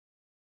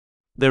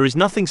There is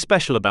nothing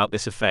special about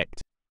this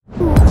effect.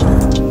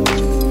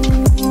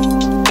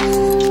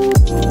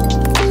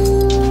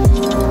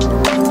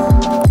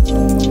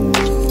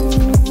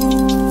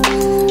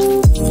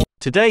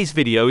 Today's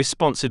video is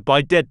sponsored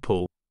by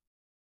Deadpool.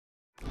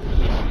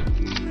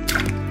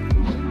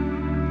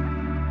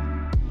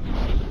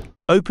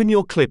 Open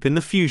your clip in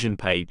the Fusion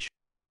page.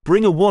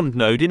 Bring a wand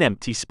node in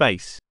empty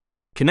space.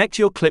 Connect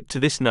your clip to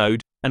this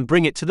node, and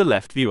bring it to the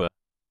left viewer.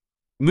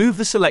 Move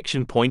the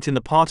selection point in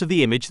the part of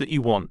the image that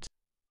you want.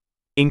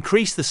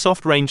 Increase the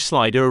soft range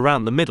slider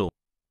around the middle.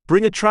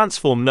 Bring a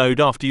transform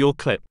node after your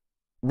clip.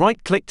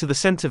 Right-click to the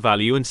center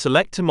value and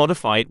select to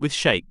modify it with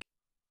shake.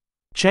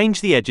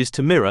 Change the edges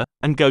to mirror,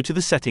 and go to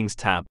the Settings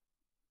tab.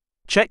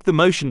 Check the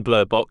motion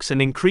blur box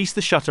and increase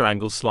the shutter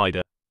angle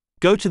slider.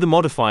 Go to the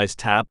Modifiers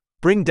tab,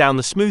 bring down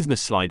the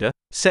smoothness slider,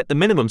 set the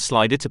minimum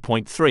slider to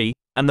 0.3,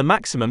 and the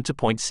maximum to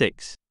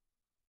 0.6.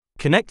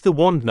 Connect the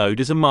wand node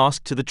as a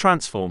mask to the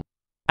transform.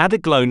 Add a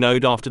glow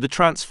node after the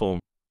transform.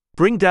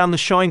 Bring down the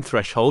shine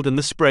threshold and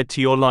the spread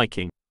to your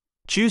liking.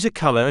 Choose a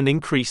color and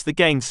increase the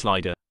gain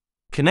slider.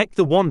 Connect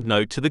the wand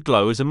node to the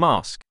glow as a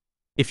mask.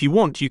 If you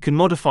want, you can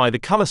modify the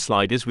color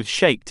sliders with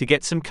shake to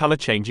get some color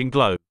changing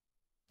glow.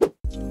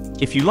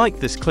 If you like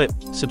this clip,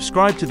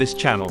 subscribe to this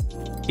channel.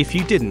 If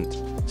you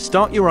didn't,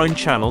 start your own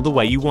channel the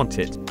way you want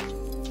it.